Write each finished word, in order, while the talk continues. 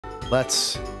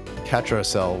Let's catch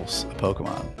ourselves a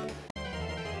Pokemon.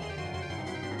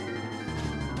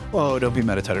 Whoa, don't be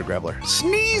Meditator Grappler.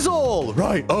 Sneasel!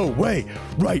 Right away!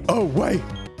 Right away!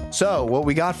 So, what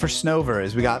we got for Snover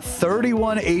is we got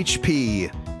 31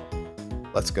 HP.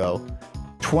 Let's go.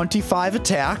 25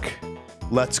 attack.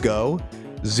 Let's go.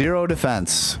 0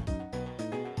 defense.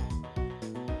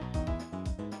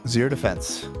 0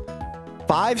 defense.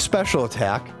 5 special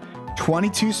attack.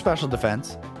 22 special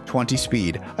defense. 20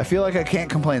 speed. I feel like I can't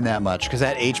complain that much because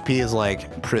that HP is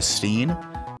like pristine.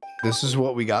 This is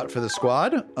what we got for the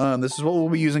squad. This is what we'll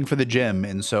be using for the gym.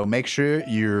 And so make sure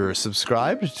you're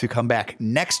subscribed to come back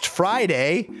next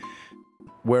Friday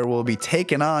where we'll be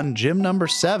taking on gym number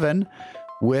 7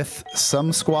 with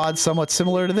some squad somewhat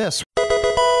similar to this.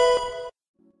 Why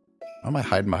am I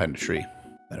hiding behind a tree?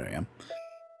 There I am.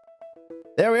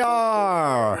 There we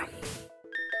are.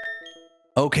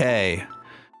 Okay.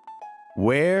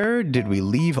 Where did we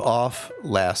leave off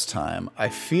last time? I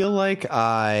feel like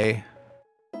I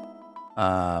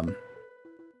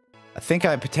think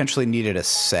I potentially needed a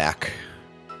sack.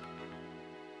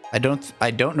 I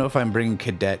don't know if I'm bringing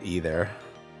Cadet either.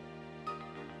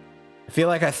 I feel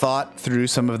like I thought through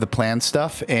some of the plan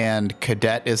stuff and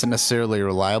Cadet isn't necessarily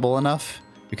reliable enough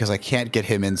because I can't get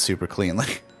him in super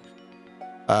cleanly.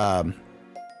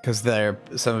 Because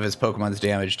some of his Pokemon's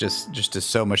damage just does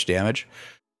so much damage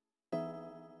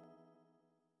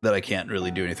that I can't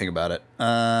really do anything about it.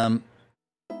 Let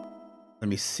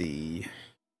me see.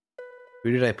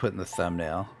 Who did I put in the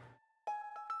thumbnail?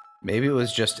 Maybe it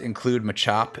was just include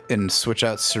Machop and switch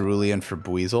out Cerulean for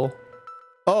Buizel.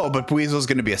 Oh, but Buizel's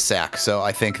going to be a sack, so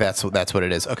I think that's what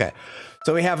it is. Okay,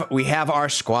 so we have our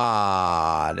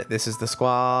squad. This is the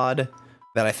squad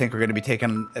that I think we're going to be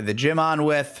taking the gym on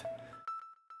with.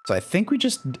 So I think we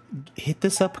just hit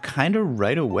this up kind of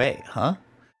right away, huh?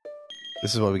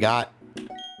 This is what we got.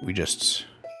 We just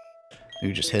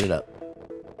hit it up.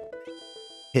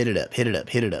 Hit it up, hit it up,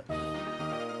 hit it up.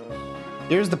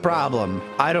 Here's the problem.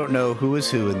 I don't know who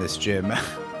is who in this gym.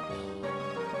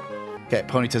 Okay,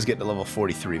 Ponyta's getting to level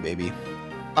 43, baby.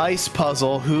 Ice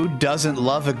puzzle. Who doesn't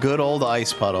love a good old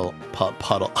ice puddle?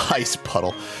 Ice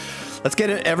puddle. Let's get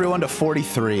everyone to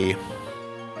 43.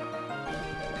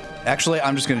 Actually,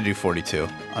 I'm just going to do 42.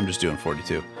 I'm just doing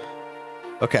 42.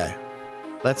 Okay.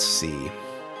 Let's see.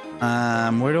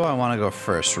 Where do I want to go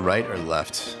first? Right or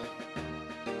left?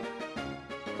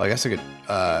 Well, I guess I could...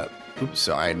 oops,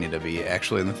 so I need to be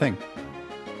actually in the thing.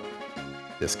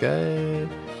 This guy.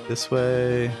 This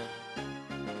way.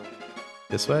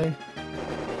 This way.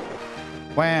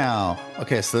 Wow.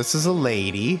 Okay, so this is a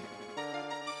lady.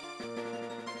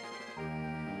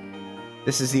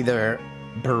 This is either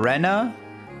Brenna,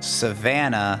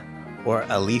 Savannah, or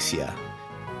Alicia.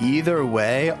 Either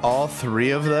way, all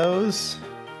 3 of those,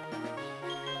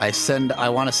 I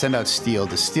want to send out Steel.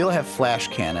 Does Steel have Flash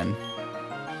Cannon?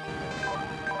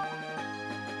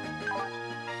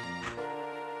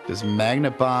 Does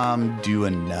Magnet Bomb do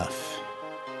enough?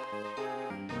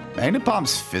 Magnet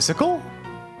Bomb's physical?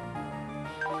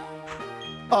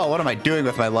 Oh, what am I doing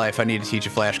with my life? I need to teach a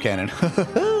Flash Cannon.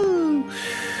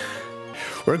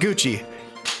 We're Gucci.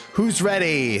 Who's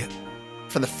ready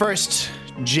for the first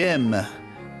gym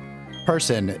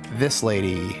person? This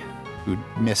lady who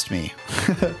missed me.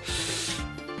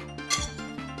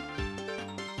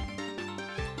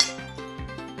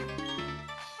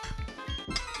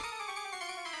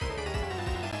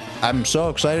 I'm so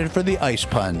excited for the ice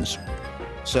puns.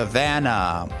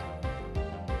 Savannah.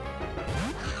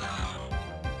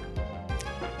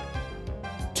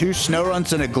 Two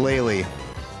Snowrunts and a Glalie.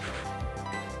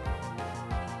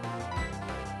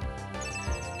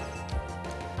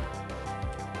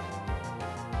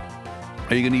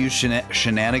 Are you going to use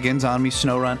shenanigans on me,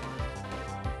 Snowrunt?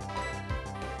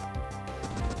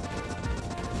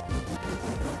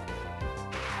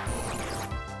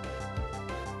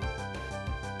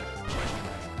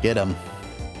 Get him.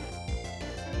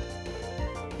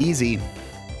 Easy.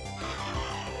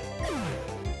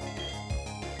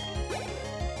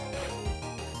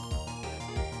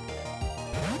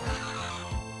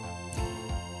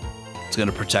 It's going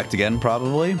to protect again,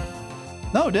 probably.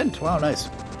 No, it didn't. Wow, nice.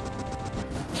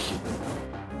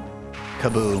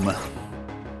 Kaboom.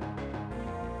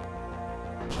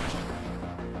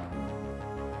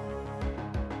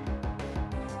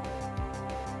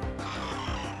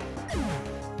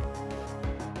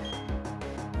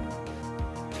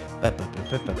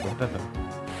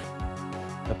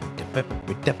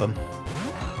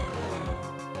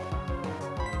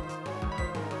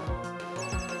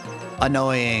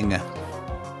 Annoying.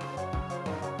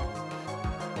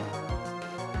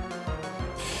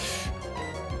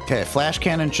 Okay, flash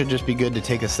cannon should just be good to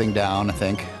take this thing down, I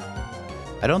think.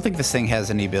 I don't think this thing has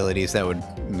any abilities that would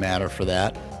matter for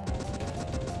that.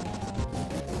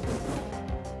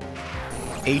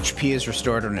 HP is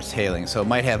restored when it's hailing, so it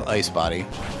might have Ice Body.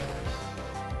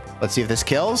 Let's see if this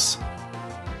kills.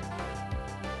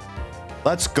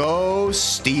 Let's go,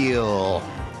 Steel.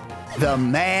 The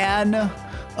man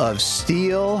of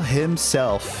Steel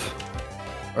himself.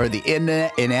 Or the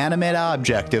inanimate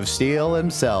object of Steel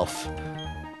himself.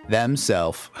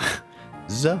 Themself.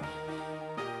 Z.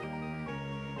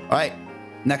 Alright,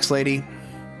 next lady.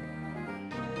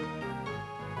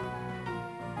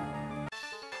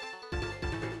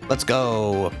 Let's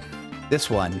go. This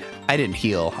one. I didn't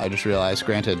heal, I just realized.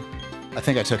 Granted, I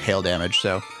think I took hail damage,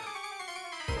 so.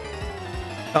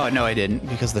 Oh, no, I didn't,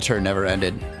 because the turn never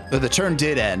ended. The turn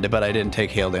did end, but I didn't take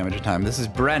hail damage in time. This is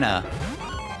Brenna.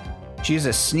 She's a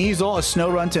Sneasel, a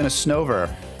Snowrunt, and a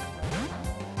Snover.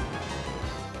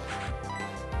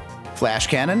 Flash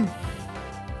Cannon.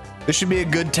 This should be a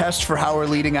good test for how we're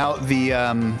leading out the,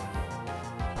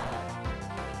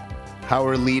 how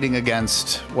we're leading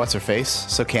against what's-her-face,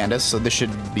 so Candace, so this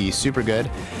should be super good.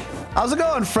 How's it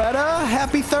going, Freda?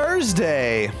 Happy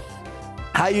Thursday!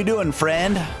 How you doing,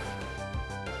 friend?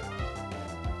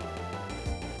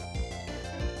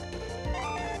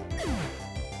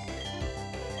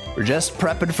 We're just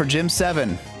prepping for Gym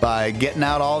 7 by getting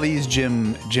out all these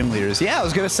gym leaders. Yeah, I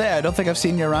was gonna say, I don't think I've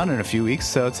seen you around in a few weeks,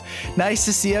 so it's nice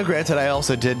to see you. Granted, I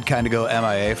also did kind of go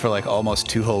MIA for like almost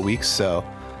 2 whole weeks, so...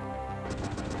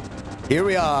 Here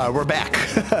we are, we're back.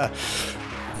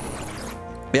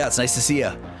 Yeah, it's nice to see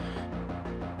ya.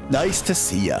 Nice to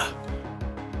see ya.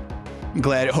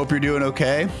 Glad, hope you're doing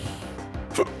okay.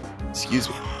 Excuse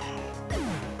me.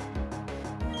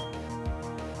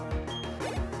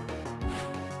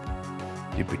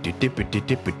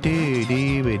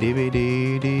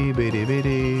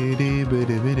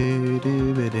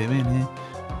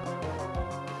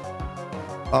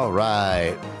 All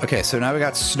right. Okay, so now we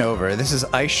got Snover. This is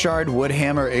Ice Shard,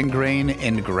 Woodhammer, Ingrain,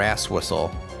 and Grass Whistle.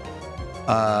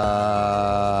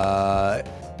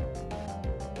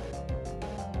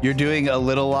 You're doing a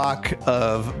Littlelocke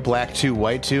of Black 2,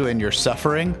 White 2, and you're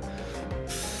suffering.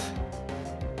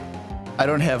 I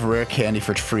don't have rare candy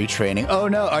for free training. Oh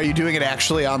no, are you doing it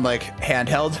actually on like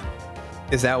handheld?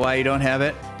 Is that why you don't have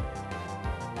it?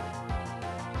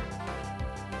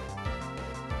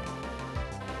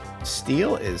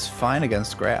 Steel is fine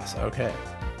against grass. Okay.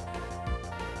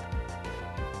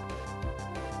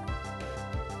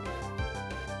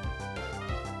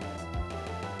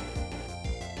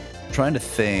 Trying to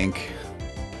think.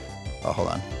 Oh, hold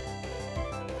on.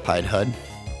 Hide HUD.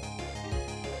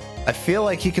 I feel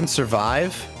like he can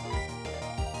survive,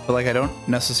 but like I don't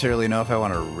necessarily know if I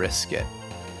want to risk it.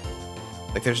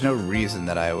 Like there's no reason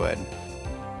that I would.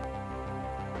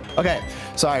 Okay,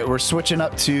 sorry, we're switching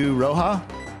up to Roja.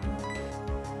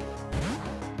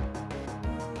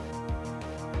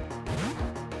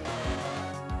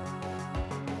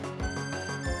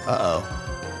 Uh-oh.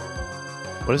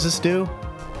 What does this do?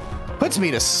 Puts me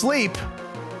to sleep.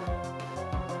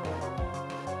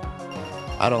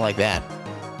 I don't like that.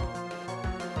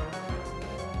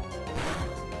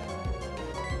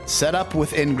 Set up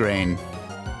with Ingrain.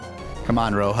 Come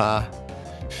on, Roja.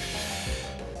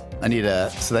 I need a...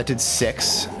 So that did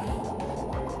 6.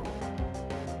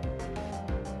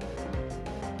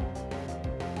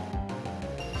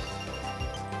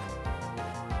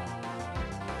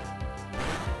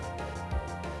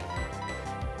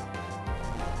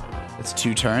 That's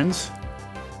 2 turns.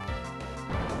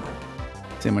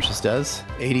 See how much this does.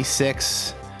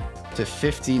 86 to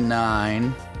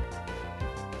 59.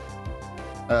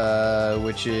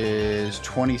 Which is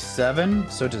 27,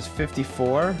 so it does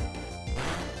 54.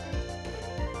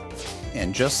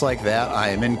 And just like that, I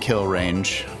am in kill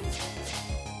range.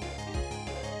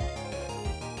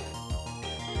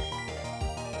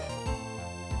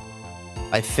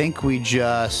 I think we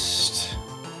just...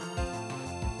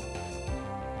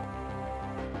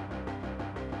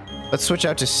 Let's switch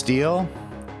out to Steel.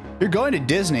 You're going to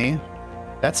Disney.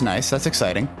 That's nice, that's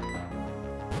exciting.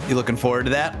 You looking forward to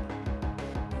that?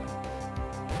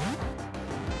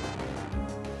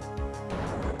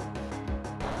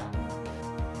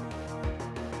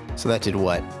 So that did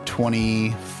what?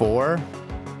 24?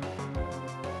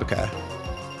 Okay.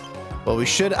 Well, we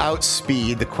should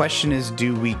outspeed. The question is,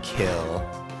 do we kill?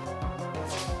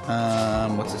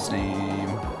 What's his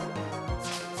name?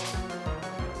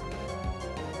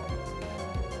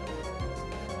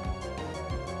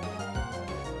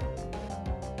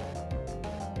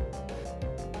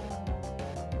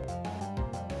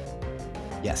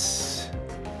 Yes.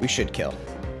 We should kill.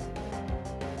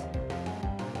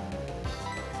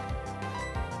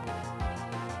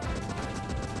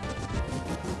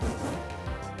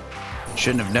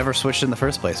 Shouldn't have never switched in the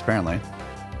first place, apparently.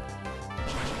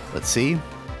 Let's see.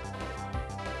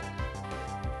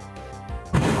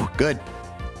 Good.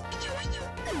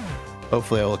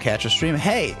 Hopefully I will catch a stream.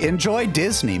 Hey, enjoy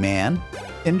Disney, man.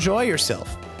 Enjoy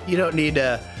yourself. You don't need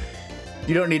to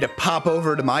pop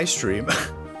over to my stream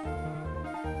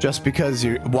just because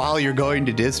while you're going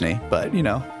to Disney, but you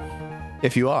know,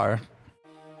 if you are,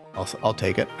 I'll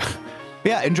take it.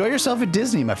 Yeah, enjoy yourself at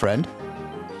Disney, my friend.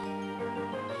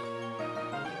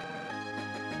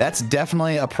 That's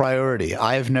definitely a priority.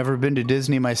 I have never been to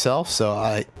Disney myself, so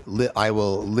I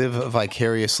will live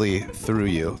vicariously through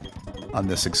you on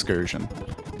this excursion.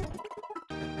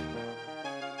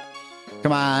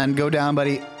 Come on, go down,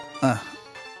 buddy.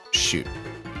 Shoot.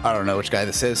 I don't know which guy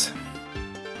this is.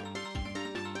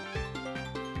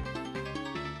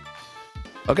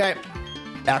 Okay,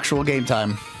 actual game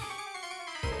time.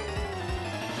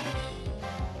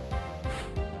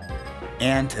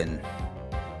 Anton.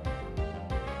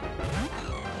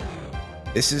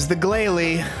 This is the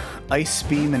Glalie. Ice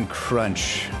Beam and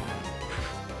Crunch.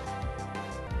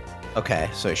 Okay,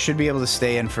 so I should be able to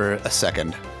stay in for a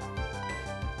second.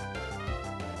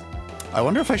 I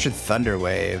wonder if I should Thunder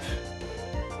Wave.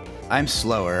 I'm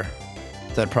slower.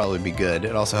 So that'd probably be good.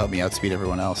 It'd also help me outspeed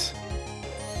everyone else.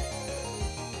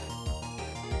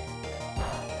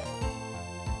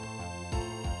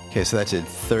 Okay, so that's at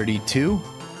 32.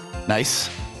 Nice.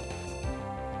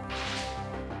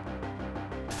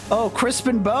 Oh,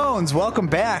 Crispin Bones, welcome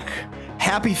back.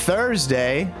 Happy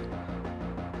Thursday.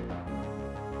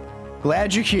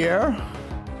 Glad you're here.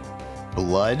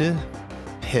 Blood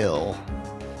Pill.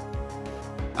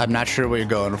 I'm not sure what you're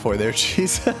going for there,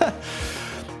 cheese. But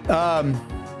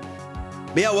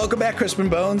yeah, welcome back, Crispin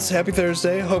Bones. Happy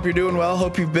Thursday. Hope you're doing well.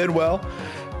 Hope you've been well.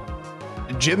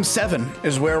 Gym 7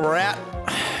 is where we're at.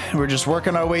 We're just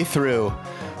working our way through.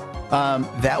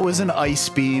 That was an Ice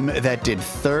Beam that did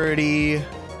 32.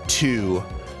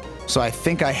 So I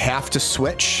think I have to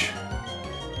switch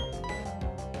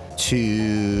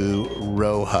to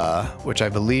Roja, which I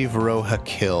believe Roja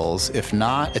kills. If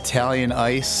not, Italian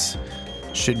Ice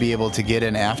should be able to get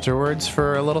in afterwards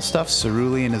for a little stuff.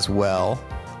 Cerulean as well.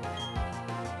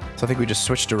 So I think we just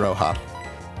switch to Roja.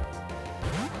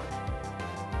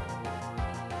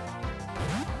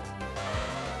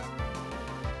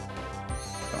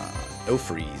 No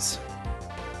freeze.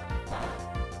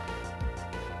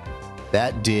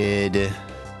 That did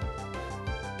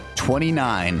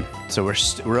 29. So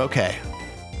we're okay.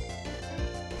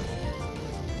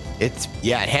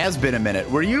 Yeah, it has been a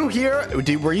minute. Were you here?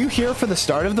 Were you here for the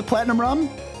start of the Platinum Run?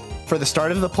 For the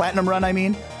start of the Platinum Run, I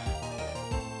mean.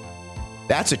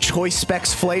 That's a Choice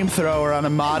Specs Flamethrower on a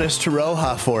modest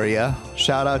Roja for you.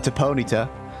 Shout out to Ponyta.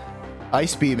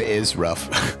 Ice Beam is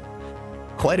rough.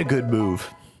 Quite a good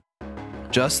move.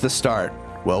 Just the start.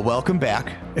 Well, welcome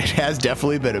back. It has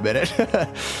definitely been a minute.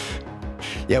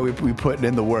 Yeah, we put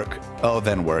in the work. Oh,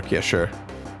 then work. Yeah, sure.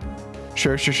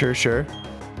 Sure.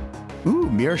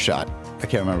 Ooh, Mirror Shot. I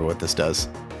can't remember what this does.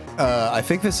 I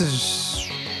think this is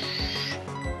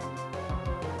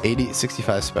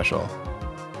 65 special.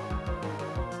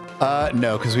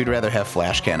 No, because we'd rather have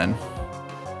Flash Cannon.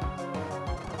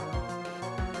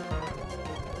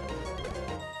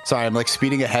 Sorry, I'm like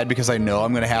speeding ahead because I know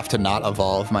I'm going to have to not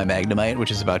evolve my Magnemite,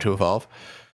 which is about to evolve.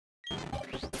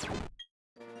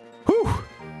 Whew!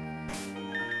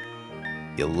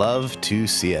 You love to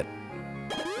see it.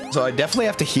 So I definitely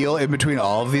have to heal in between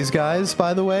all of these guys,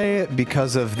 by the way,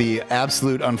 because of the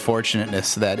absolute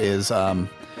unfortunateness that is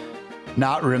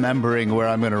not remembering where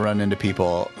I'm going to run into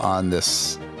people on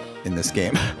this in this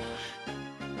game.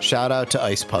 Shout out to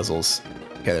Ice Puzzles.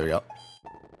 Okay, there we go.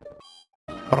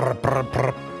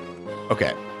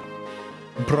 Okay.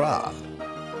 Bra.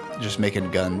 Just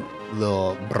making gun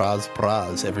little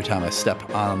bras every time I step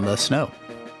on the snow.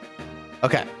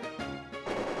 Okay.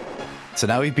 So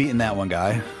now we've beaten that one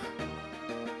guy.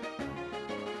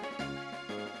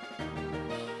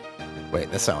 Wait,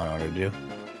 that's not what I wanted to do.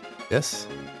 This.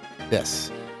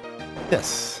 This.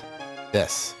 This.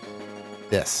 This.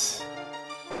 This.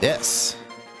 This.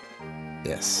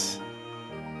 This.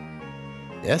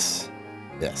 This.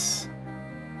 This.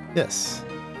 This.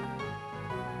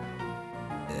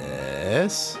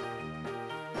 This.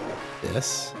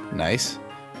 This. Nice.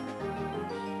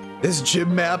 This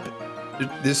gym map,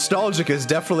 nostalgic is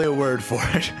definitely a word for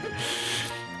it.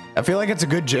 I feel like it's a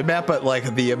good gym map, but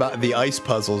like the ice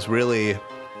puzzles really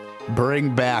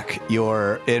bring back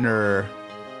your inner,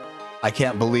 I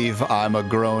can't believe I'm a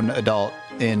grown adult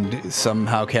and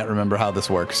somehow can't remember how this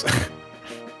works.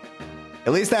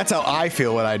 At least that's how I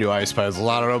feel when I do ice puzzles.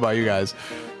 I don't know about you guys.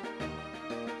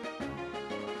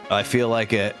 I feel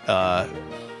like it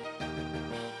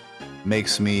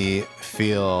makes me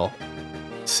feel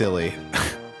silly.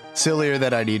 Sillier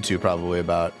than I need to, probably,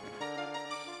 about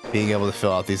being able to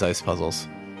fill out these ice puzzles.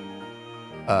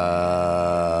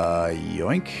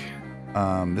 Yoink.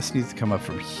 This needs to come up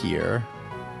from here.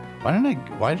 Why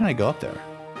didn't I go up there?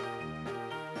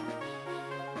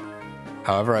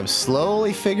 However, I'm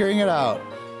slowly figuring it out.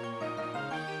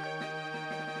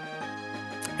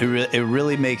 It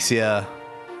really makes you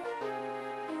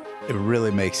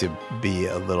be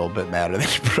a little bit madder than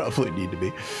you probably need to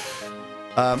be.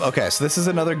 Okay, so this is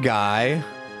another guy.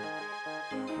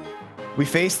 We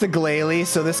face the Glalie,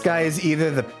 so this guy is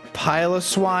either the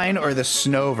Piloswine or the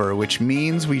Snover, which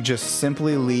means we just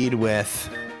simply lead with,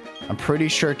 I'm pretty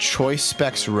sure, Choice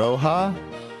Specs Roja.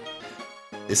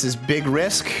 This is big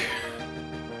risk,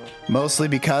 mostly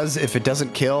because if it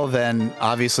doesn't kill, then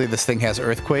obviously this thing has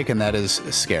Earthquake, and that is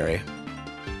scary.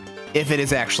 If it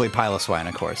is actually Piloswine,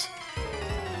 of course.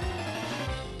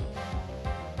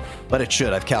 But it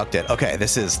should, I've calced it. Okay,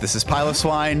 this is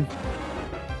Piloswine.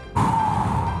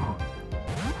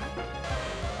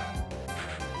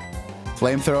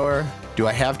 Flamethrower. Do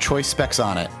I have choice specs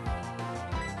on it?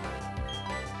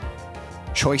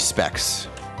 Choice specs.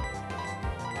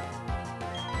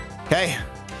 Okay,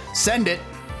 send it.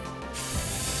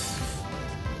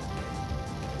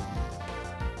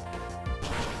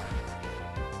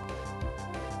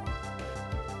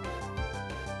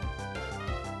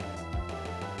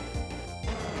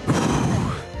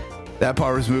 That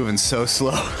part was moving so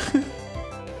slow.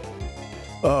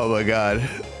 Oh my god.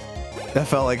 That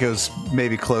felt like it was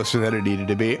maybe closer than it needed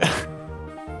to be.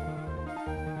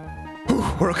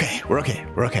 We're okay. We're okay.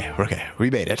 We're okay. We're okay. We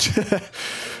made it.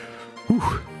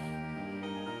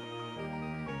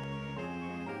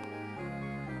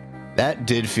 That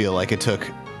did feel like it took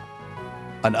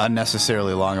an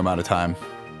unnecessarily long amount of time.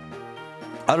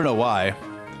 I don't know why.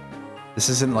 This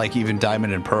isn't like even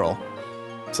Diamond and Pearl.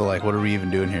 So like, what are we even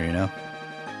doing here, you know?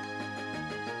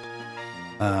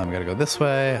 I gotta go this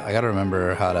way. I gotta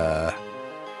remember how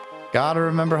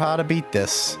to beat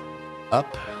this.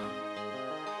 Up,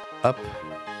 up,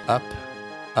 up,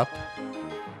 up,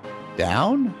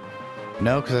 down?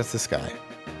 No, because that's this guy.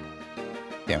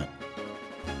 Damn it.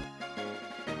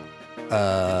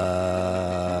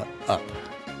 Up, up,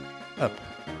 up.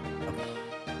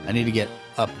 I need to get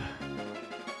up.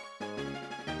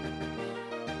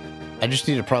 I just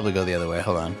need to probably go the other way.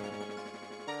 Hold on.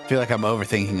 I feel like I'm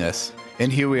overthinking this.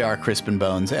 And here we are, Crisp and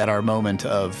Bones, at our moment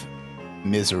of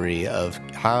misery of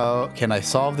how can I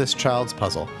solve this child's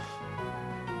puzzle?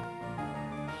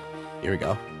 Here we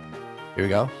go. Here we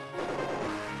go.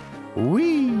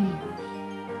 Whee!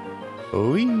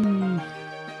 Whee!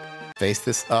 Face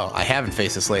this. Oh, I haven't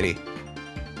faced this lady.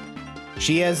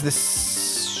 She has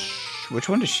this. Which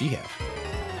one does she have?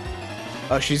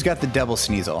 Oh, she's got the Double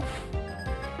Sneasel.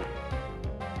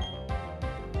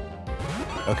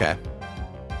 Okay.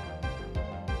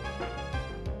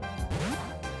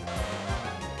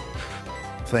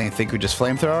 I think we just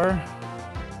flamethrower her.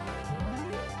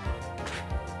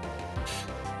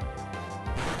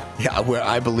 Yeah, where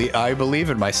I believe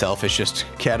in myself. It's just,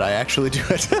 can I actually do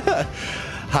it?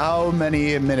 How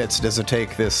many minutes does it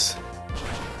take this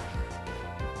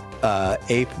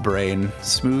ape brain,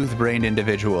 smooth brained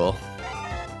individual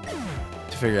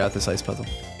to figure out this ice puzzle?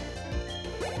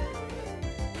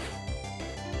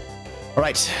 All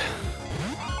right,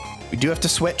 we do have to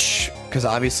switch because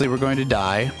obviously we're going to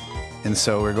die. And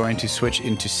so we're going to switch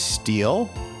into Steel.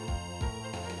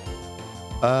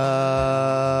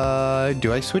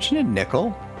 Do I switch into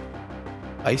Nickel?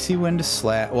 Icy Wind to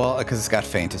Slat. Well, because it's got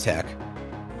Feint Attack.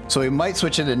 So we might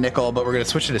switch into Nickel, but we're going to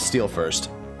switch into Steel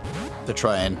first to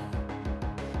try and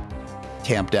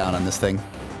tamp down on this thing.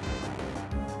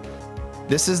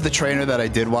 This is the trainer that I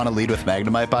did want to lead with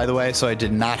Magnemite, by the way, so I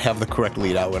did not have the correct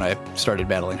lead out when I started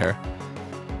battling her.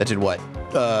 That did what?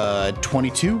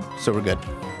 22? So we're good.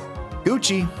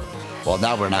 Gucci. Well,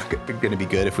 now we're not going to be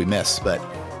good if we miss, but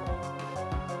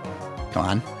come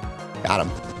on. Got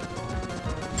him.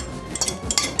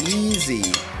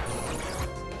 Easy.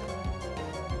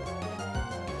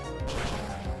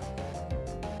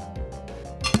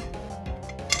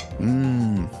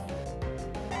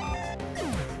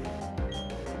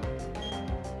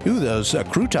 Ooh, those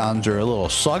croutons are a little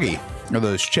soggy. Or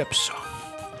those chips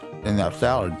in that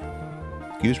salad.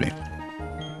 Excuse me.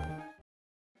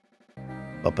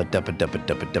 Okay,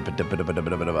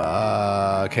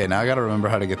 now I gotta remember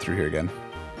how to get through here again.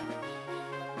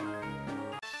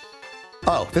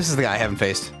 Oh, this is the guy I haven't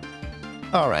faced.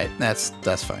 All right, that's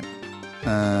fine.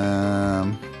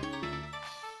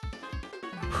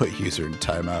 Put user in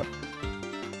timeout.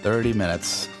 30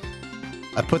 minutes.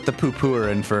 I put the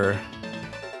poo-pooer in for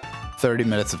 30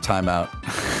 minutes of timeout.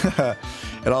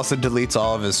 It also deletes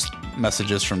all of his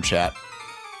messages from chat.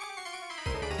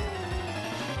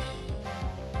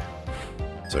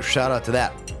 So shout out to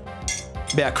that.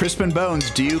 Yeah, Crispin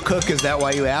Bones, do you cook? Is that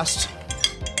why you asked?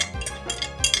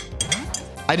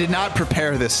 I did not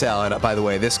prepare this salad, by the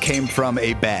way. This came from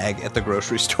a bag at the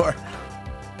grocery store.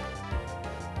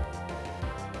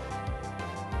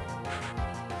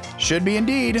 Should be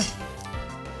indeed.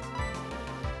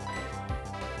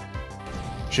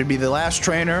 Should be the last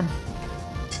trainer.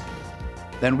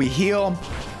 Then we heal.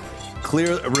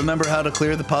 Clear. Remember how to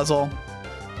clear the puzzle.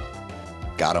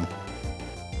 Got him.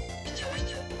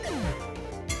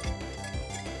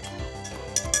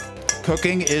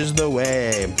 Cooking is the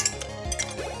way.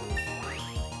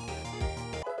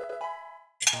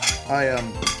 I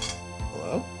am.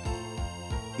 Hello?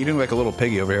 Eating like a little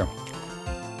piggy over here.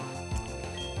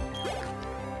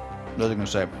 Nothing to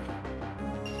say.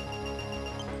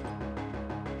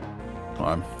 Hold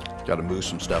on. Gotta move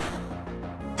some stuff.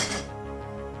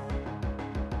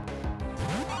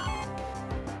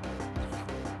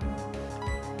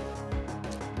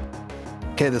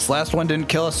 Okay, this last one didn't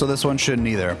kill us, so this one shouldn't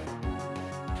either.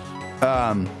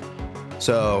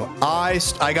 So I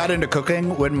got into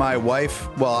cooking when my wife,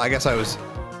 well, I guess I was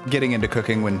getting into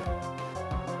cooking when,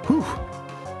 whew,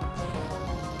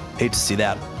 hate to see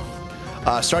that.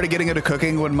 Started getting into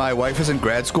cooking when my wife was in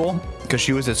grad school because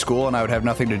she was at school and I would have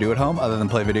nothing to do at home other than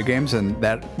play video games, and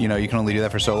that, you know, you can only do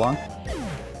that for so long.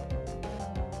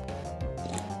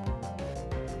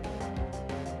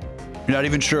 You're not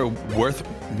even sure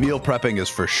meal prepping is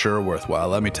for sure worthwhile.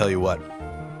 Let me tell you what.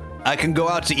 I can go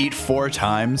out to eat 4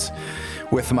 times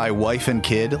with my wife and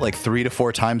kid, like 3 to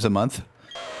 4 times a month,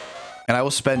 and I will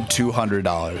spend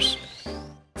 $200.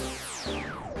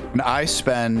 And I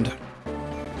spend...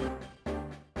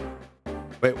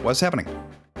 Wait, what's happening?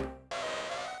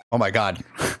 Oh my god.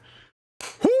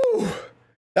 Whew!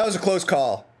 That was a close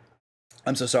call.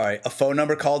 I'm so sorry. A phone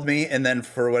number called me, and then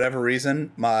for whatever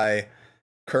reason, my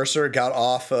cursor got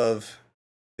off of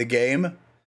the game,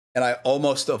 and I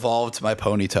almost evolved my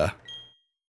Ponyta.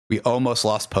 We almost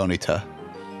lost Ponyta.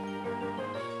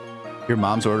 Your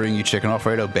mom's ordering you chicken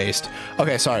Alfredo based.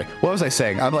 Okay, sorry. What was I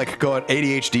saying? I'm like going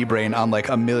ADHD brain on like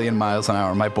 1,000,000 miles an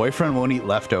hour. My boyfriend won't eat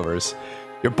leftovers.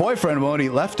 Your boyfriend won't eat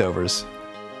leftovers.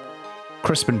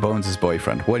 Crispin Bones'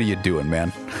 boyfriend. What are you doing,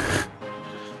 man?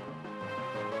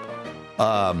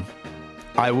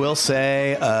 I will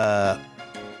say,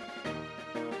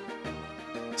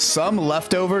 some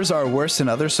leftovers are worse than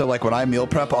others. So like when I meal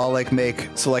prep, I'll like make,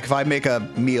 so like if I make a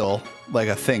meal, like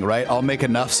a thing, right? I'll make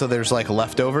enough so there's like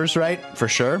leftovers, right? For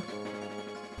sure.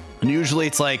 And usually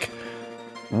it's like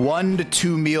 1 to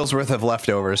 2 meals worth of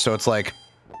leftovers. So it's like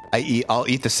I'll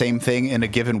eat the same thing in a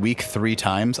given week 3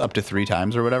 times, up to 3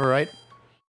 times or whatever, right?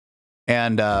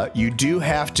 And you do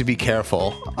have to be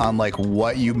careful on like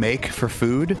what you make for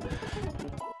food.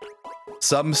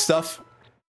 Some stuff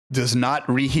does not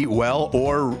reheat well,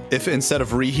 or if instead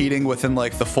of reheating within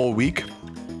like the full week,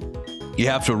 you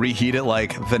have to reheat it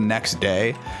like the next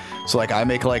day. So like I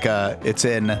make like it's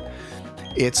a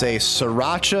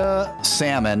sriracha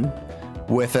salmon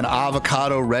with an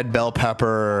avocado red bell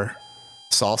pepper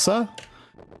salsa.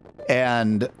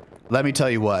 And let me tell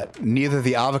you what, neither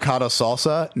the avocado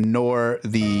salsa nor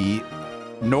the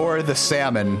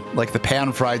salmon, like the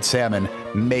pan fried salmon,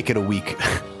 make it a week.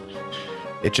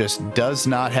 It just does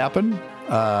not happen.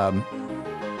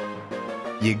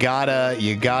 You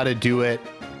gotta do it.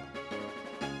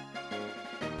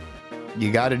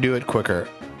 You gotta do it quicker.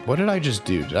 What did I just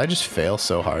do? Did I just fail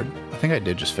so hard? I think I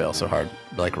did just fail so hard,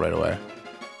 like right away.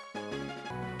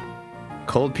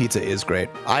 Cold pizza is great.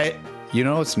 You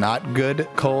know, it's not good.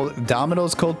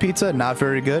 Domino's cold pizza, not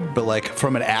very good, but like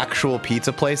from an actual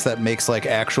pizza place that makes like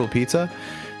actual pizza,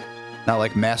 not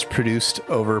like mass produced,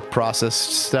 over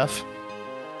processed stuff.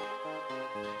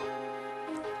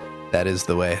 That is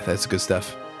the way. That's good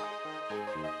stuff.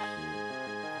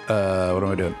 What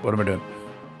am I doing? What am I doing?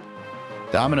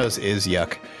 Domino's is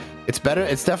yuck. It's better.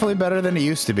 It's definitely better than it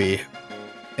used to be.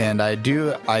 And I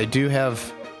do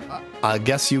have, I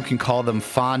guess you can call them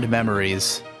fond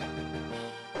memories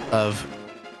of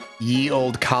ye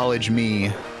old college me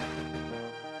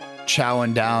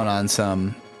chowing down on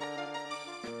some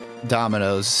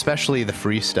Domino's, especially the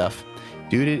free stuff.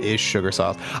 Dude, it is sugar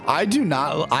sauce.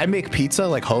 I make pizza,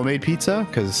 like homemade pizza,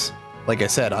 because, like I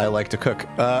said, I like to cook.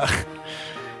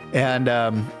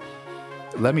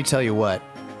 Let me tell you what,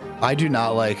 I do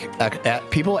not like,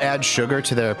 people add sugar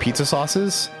to their pizza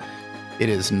sauces. It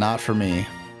is not for me.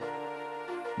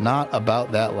 Not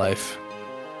about that life.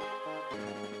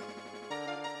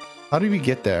 How do we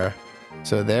get there?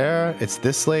 So there, it's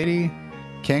this lady.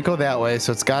 Can't go that way,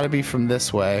 so it's got to be from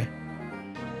this way.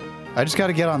 I just got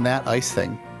to get on that ice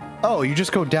thing. Oh, you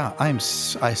just go down. I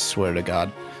swear to God.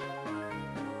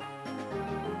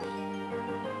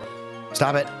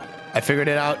 Stop it. I figured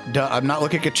it out. I'm not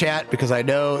looking at chat because I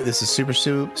know this is super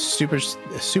stupid.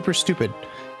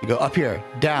 You go up here,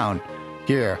 down,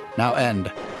 here, now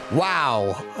end.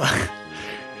 Wow.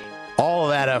 All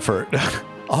of that effort.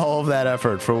 All of that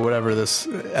effort for whatever this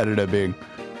ended up being.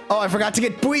 Oh, I forgot to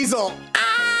get Dweezil.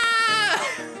 Ah!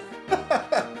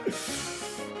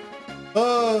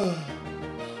 Oh.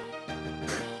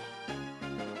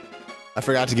 I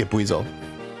forgot to get Dweezil.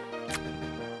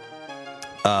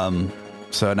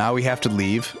 So now we have to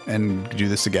leave and do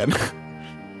this again.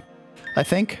 I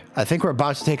think we're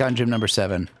about to take on gym number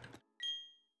 7.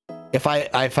 If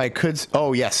I could,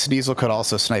 oh yes, Sneasel could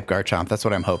also snipe Garchomp. That's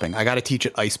what I'm hoping. I got to teach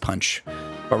it Ice Punch,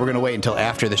 but we're gonna wait until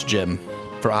after this gym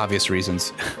for obvious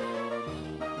reasons.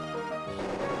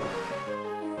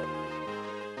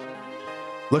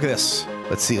 Look at this.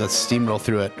 Let's see. Let's steamroll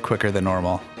through it quicker than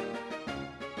normal.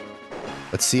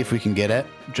 Let's see if we can get it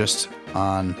just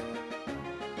on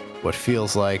what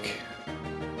feels like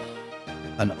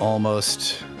an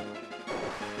almost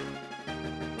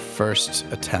first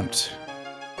attempt.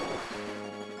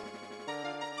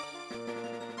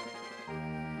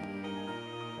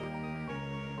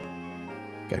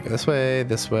 Gotta go this way,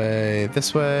 this way,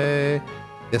 this way,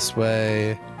 this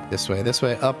way, this way, this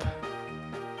way, up.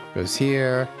 Goes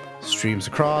here, streams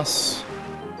across.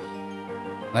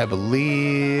 I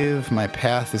believe my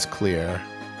path is clear.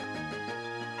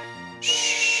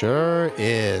 Sure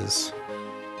is.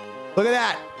 Look at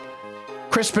that!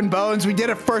 Crisp and Bones, we did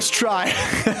it first try.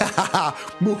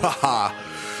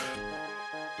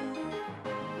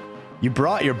 You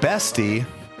brought your bestie.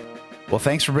 Well,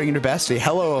 thanks for bringing your bestie.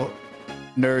 Hello,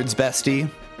 nerds bestie.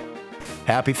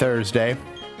 Happy Thursday.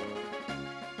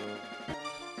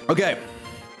 Okay.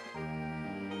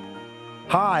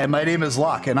 Hi, my name is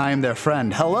Locke, and I am their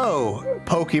friend. Hello,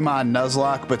 Pokemon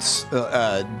Nuzlocke, but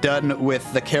done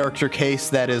with the character case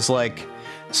that is, like,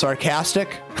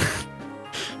 sarcastic.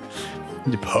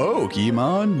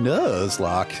 Pokemon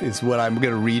Nuzlocke is what I'm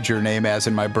going to read your name as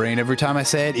in my brain every time I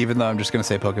say it, even though I'm just going to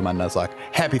say Pokemon Nuzlocke.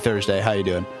 Happy Thursday. How you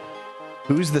doing?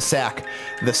 Who's the sack?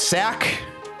 The sack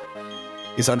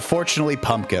is unfortunately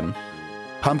Pumpkin.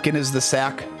 Pumpkin is the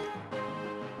sack.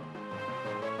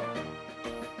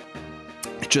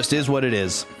 It just is what it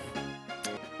is.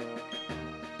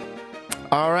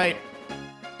 All right.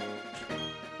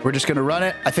 We're just going to run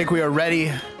it. I think we are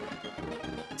ready.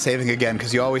 Saving again,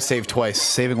 because you always save twice.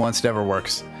 Saving once never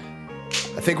works.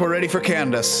 I think we're ready for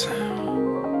Candace.